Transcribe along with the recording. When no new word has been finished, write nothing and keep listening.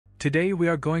Today we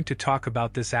are going to talk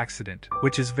about this accident,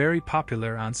 which is very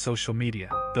popular on social media.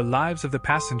 The lives of the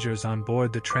passengers on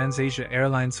board the TransAsia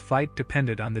Airways flight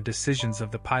depended on the decisions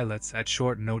of the pilots at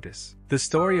short notice. The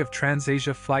story of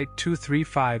TransAsia Flight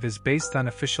 235 is based on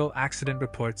official accident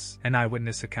reports and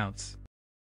eyewitness accounts.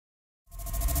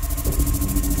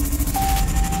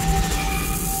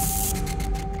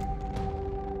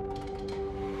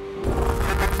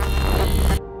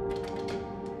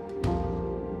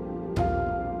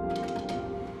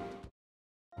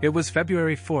 It was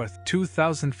February 4,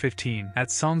 2015, at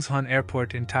Songshan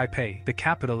Airport in Taipei, the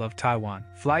capital of Taiwan.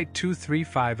 Flight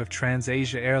 235 of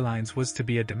TransAsia Airlines was to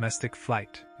be a domestic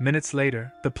flight. Minutes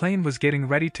later, the plane was getting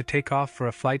ready to take off for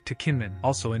a flight to Kinmen,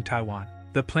 also in Taiwan.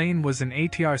 The plane was an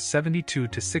ATR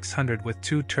 72-600 with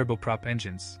two turboprop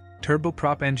engines.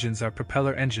 Turboprop engines are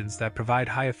propeller engines that provide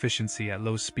high efficiency at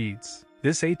low speeds.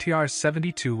 This ATR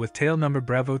 72 with tail number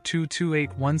Bravo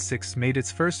 22816 made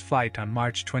its first flight on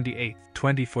March 28,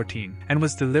 2014, and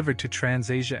was delivered to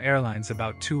TransAsia Airlines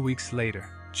about 2 weeks later.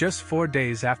 Just 4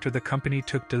 days after the company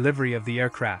took delivery of the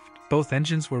aircraft, both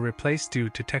engines were replaced due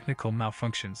to technical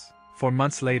malfunctions. 4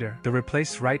 months later, the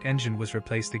replaced right engine was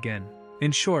replaced again.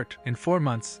 In short, in 4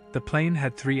 months, the plane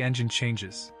had 3 engine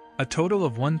changes. A total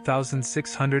of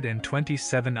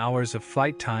 1,627 hours of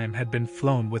flight time had been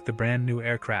flown with the brand new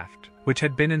aircraft, which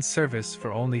had been in service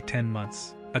for only 10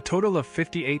 months. A total of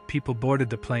 58 people boarded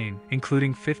the plane,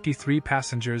 including 53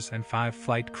 passengers and 5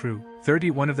 flight crew.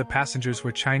 31 of the passengers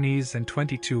were Chinese and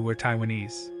 22 were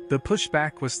Taiwanese. The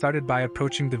pushback was started by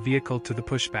approaching the vehicle to the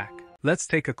pushback. Let's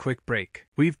take a quick break.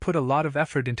 We've put a lot of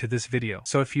effort into this video,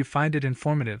 so if you find it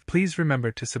informative, please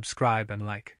remember to subscribe and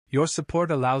like. Your support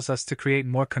allows us to create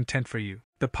more content for you.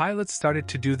 The pilots started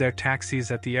to do their taxis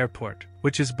at the airport,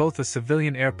 which is both a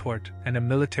civilian airport and a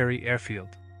military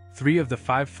airfield. 3 of the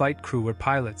 5 flight crew were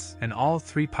pilots, and all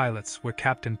 3 pilots were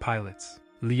captain pilots.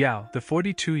 Liao, the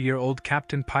 42-year-old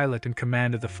captain pilot in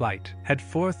command of the flight, had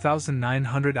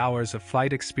 4,900 hours of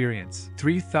flight experience,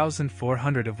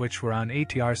 3,400 of which were on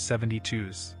ATR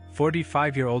 72s.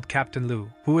 45-year-old Captain Liu,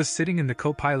 who was sitting in the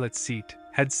co-pilot seat,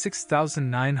 had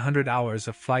 6,900 hours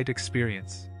of flight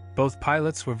experience. Both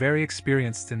pilots were very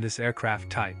experienced in this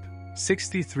aircraft type.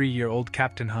 63-year-old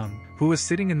Captain Hung, who was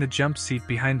sitting in the jump seat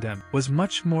behind them, was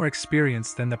much more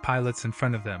experienced than the pilots in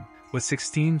front of them, with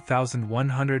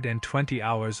 16,120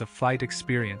 hours of flight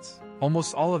experience.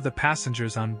 Almost all of the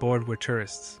passengers on board were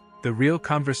tourists. The real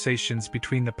conversations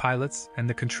between the pilots and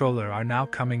the controller are now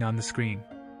coming on the screen.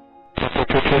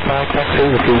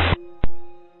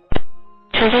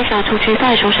 TransAsia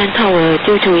 235 Songshan Tower,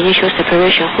 due to initial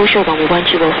separation, hold short runway 10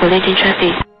 for landing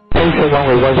traffic. Hold short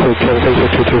runway 10, TransAsia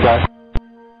 235.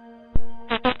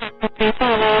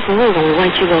 服务 runway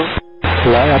 10.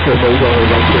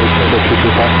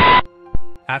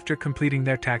 After completing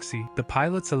their taxi, the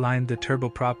pilots aligned the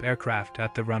turboprop aircraft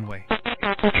at the runway.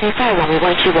 235 runway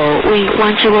 10, wind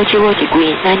 100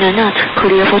 degree, 9 knots,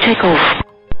 clear for takeoff.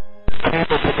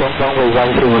 Runway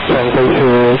 10,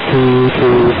 TransAsia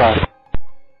 235.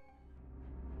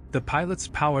 The pilots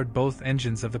powered both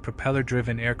engines of the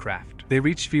propeller-driven aircraft. They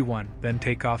reached V1, then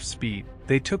takeoff speed.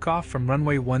 They took off from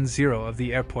runway 10 of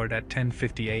the airport at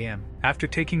 10:50 a.m. After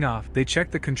taking off, they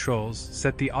checked the controls,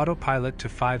 set the autopilot to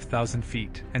 5,000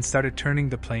 feet, and started turning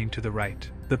the plane to the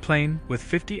right. The plane, with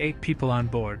 58 people on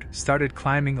board, started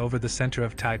climbing over the center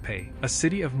of Taipei, a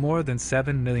city of more than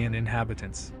 7 million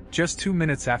inhabitants. Just 2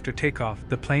 minutes after takeoff,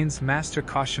 the plane's master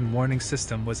caution warning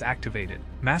system was activated.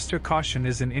 Master caution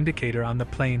is an indicator on the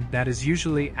plane that is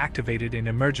usually activated in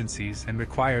emergencies and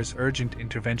requires urgent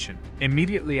intervention.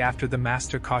 Immediately after the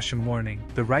master caution warning,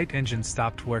 the right engine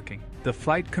stopped working. The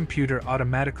flight computer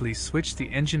automatically switched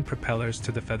the engine propellers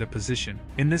to the feather position.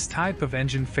 In this type of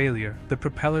engine failure, the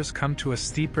propellers come to a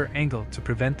steeper angle to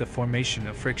prevent the formation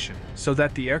of friction, so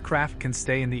that the aircraft can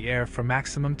stay in the air for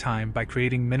maximum time by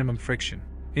creating minimum friction.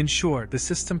 In short, the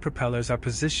system propellers are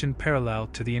positioned parallel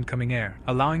to the incoming air,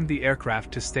 allowing the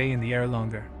aircraft to stay in the air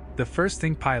longer. The first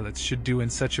thing pilots should do in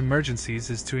such emergencies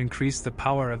is to increase the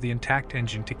power of the intact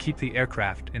engine to keep the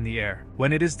aircraft in the air.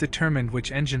 When it is determined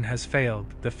which engine has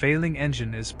failed, the failing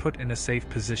engine is put in a safe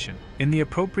position. In the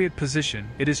appropriate position,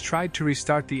 it is tried to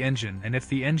restart the engine, and if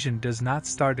the engine does not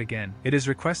start again, it is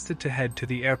requested to head to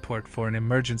the airport for an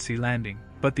emergency landing.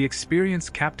 But the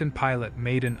experienced captain pilot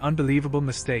made an unbelievable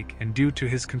mistake, and due to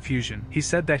his confusion, he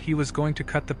said that he was going to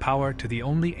cut the power to the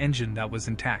only engine that was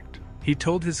intact. He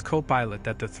told his co-pilot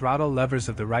that the throttle levers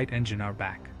of the right engine are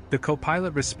back. The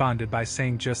co-pilot responded by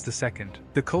saying just a second.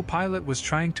 The co-pilot was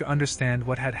trying to understand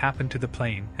what had happened to the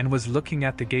plane and was looking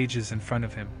at the gauges in front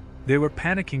of him. They were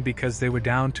panicking because they were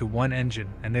down to one engine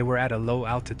and they were at a low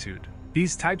altitude.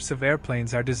 These types of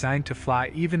airplanes are designed to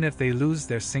fly even if they lose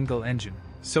their single engine.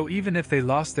 So even if they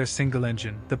lost their single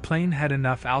engine, the plane had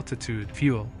enough altitude,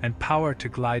 fuel, and power to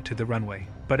glide to the runway.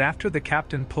 But after the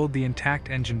captain pulled the intact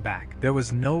engine back, there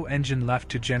was no engine left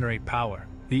to generate power.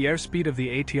 The airspeed of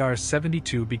the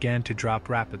ATR-72 began to drop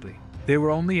rapidly. They were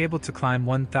only able to climb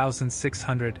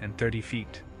 1,630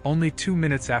 feet. Only 2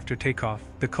 minutes after takeoff,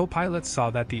 the co-pilot saw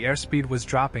that the airspeed was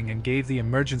dropping and gave the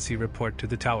emergency report to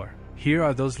the tower. Here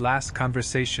are those last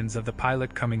conversations of the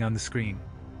pilot coming on the screen.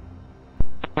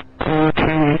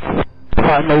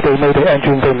 Mayday,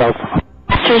 engine going off.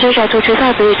 TransAsia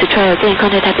 235, reach trial again,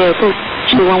 contact Taipei Airport,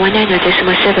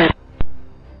 119.7.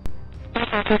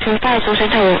 235, 中山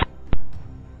Tower.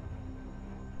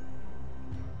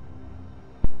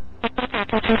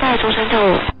 235, 中山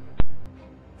Tower.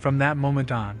 From that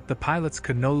moment on, the pilots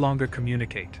could no longer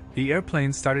communicate. The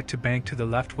airplane started to bank to the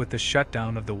left with the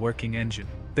shutdown of the working engine.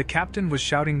 The captain was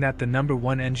shouting that the number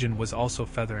 1 engine was also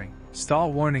feathering.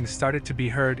 Stall warnings started to be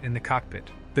heard in the cockpit.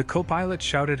 The co-pilot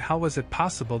shouted how was it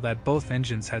possible that both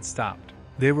engines had stopped.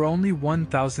 They were only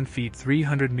 1,000 feet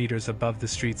 300 meters above the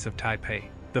streets of Taipei.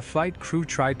 The flight crew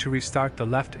tried to restart the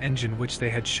left engine which they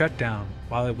had shut down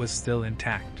while it was still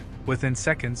intact. Within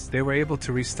seconds, they were able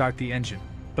to restart the engine.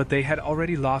 But they had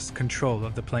already lost control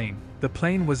of the plane. The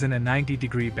plane was in a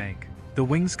 90-degree bank. The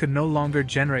wings could no longer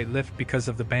generate lift because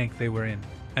of the bank they were in.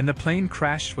 And the plane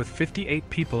crashed with 58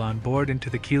 people on board into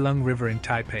the Keelung River in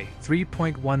Taipei,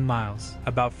 3.1 miles,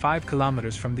 about 5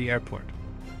 kilometers from the airport.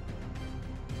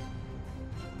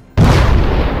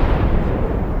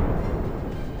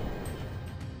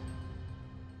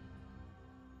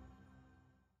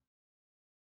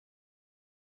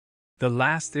 The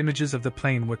last images of the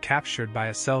plane were captured by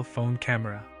a cell phone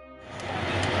camera.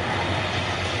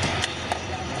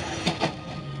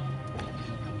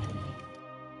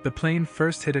 The plane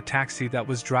first hit a taxi that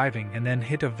was driving and then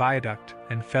hit a viaduct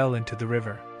and fell into the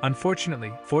river.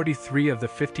 Unfortunately, 43 of the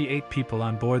 58 people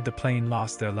on board the plane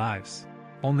lost their lives.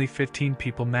 Only 15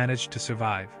 people managed to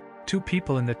survive. 2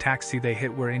 people in the taxi they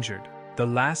hit were injured. The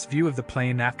last view of the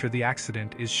plane after the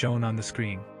accident is shown on the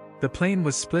screen. The plane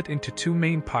was split into 2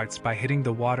 main parts by hitting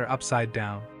the water upside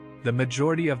down. The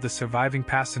majority of the surviving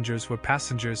passengers were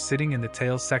passengers sitting in the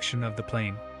tail section of the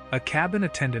plane. A cabin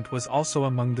attendant was also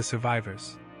among the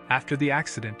survivors. After the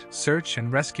accident, search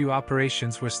and rescue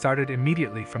operations were started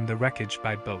immediately from the wreckage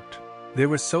by boat. They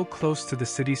were so close to the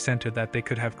city center that they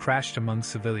could have crashed among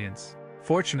civilians.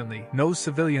 Fortunately, no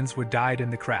civilians were died in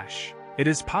the crash. It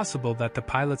is possible that the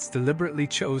pilots deliberately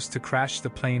chose to crash the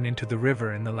plane into the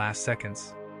river in the last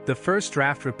seconds. The first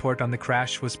draft report on the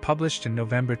crash was published in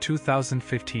November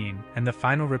 2015, and the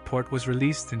final report was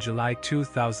released in July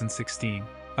 2016.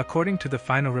 According to the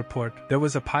final report, there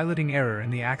was a piloting error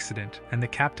in the accident, and the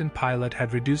captain pilot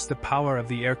had reduced the power of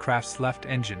the aircraft's left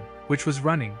engine, which was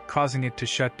running, causing it to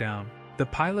shut down. The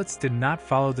pilots did not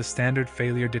follow the standard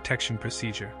failure detection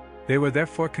procedure. They were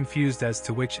therefore confused as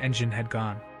to which engine had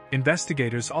gone.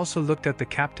 Investigators also looked at the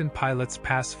captain pilot's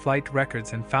past flight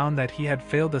records and found that he had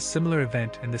failed a similar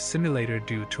event in the simulator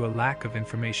due to a lack of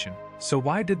information. So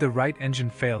why did the right engine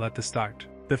fail at the start?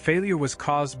 The failure was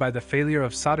caused by the failure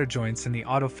of solder joints in the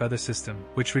auto feather system,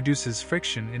 which reduces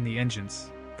friction in the engines.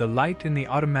 The light in the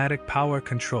automatic power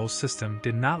control system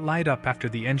did not light up after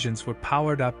the engines were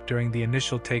powered up during the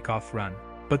initial takeoff run.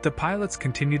 But the pilots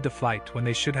continued the flight when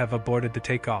they should have aborted the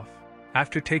takeoff.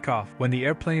 After takeoff, when the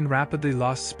airplane rapidly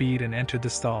lost speed and entered the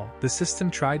stall, the system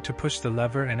tried to push the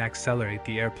lever and accelerate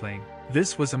the airplane.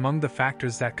 This was among the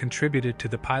factors that contributed to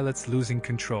the pilots losing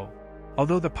control.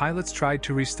 Although the pilots tried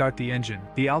to restart the engine,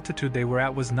 the altitude they were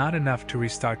at was not enough to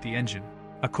restart the engine.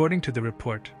 According to the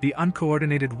report, the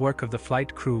uncoordinated work of the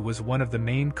flight crew was one of the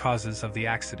main causes of the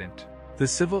accident. The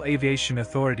Civil Aviation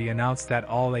Authority announced that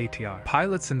all ATR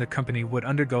pilots in the company would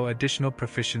undergo additional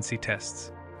proficiency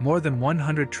tests. More than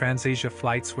 100 TransAsia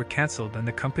flights were cancelled and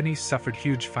the company suffered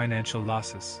huge financial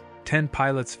losses. 10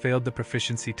 pilots failed the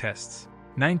proficiency tests.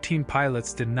 19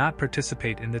 pilots did not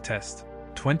participate in the test.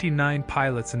 29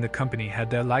 pilots in the company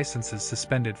had their licenses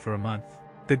suspended for a month.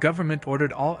 The government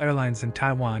ordered all airlines in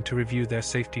Taiwan to review their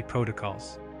safety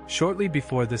protocols. Shortly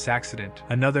before this accident,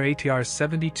 another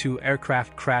ATR-72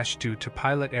 aircraft crashed due to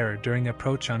pilot error during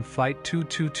approach on Flight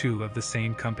 222 of the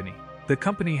same company. The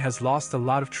company has lost a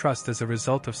lot of trust as a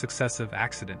result of successive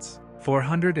accidents.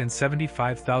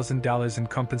 $475,000 in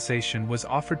compensation was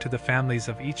offered to the families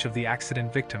of each of the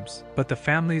accident victims, but the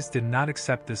families did not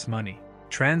accept this money.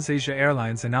 TransAsia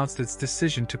Airlines announced its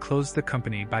decision to close the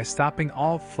company by stopping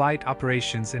all flight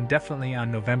operations indefinitely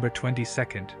on November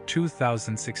 22,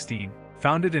 2016.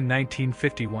 Founded in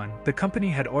 1951, the company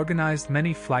had organized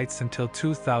many flights until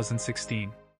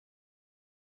 2016.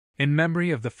 In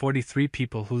memory of the 43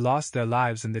 people who lost their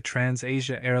lives in the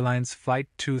TransAsia Airlines Flight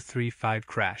 235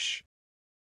 crash.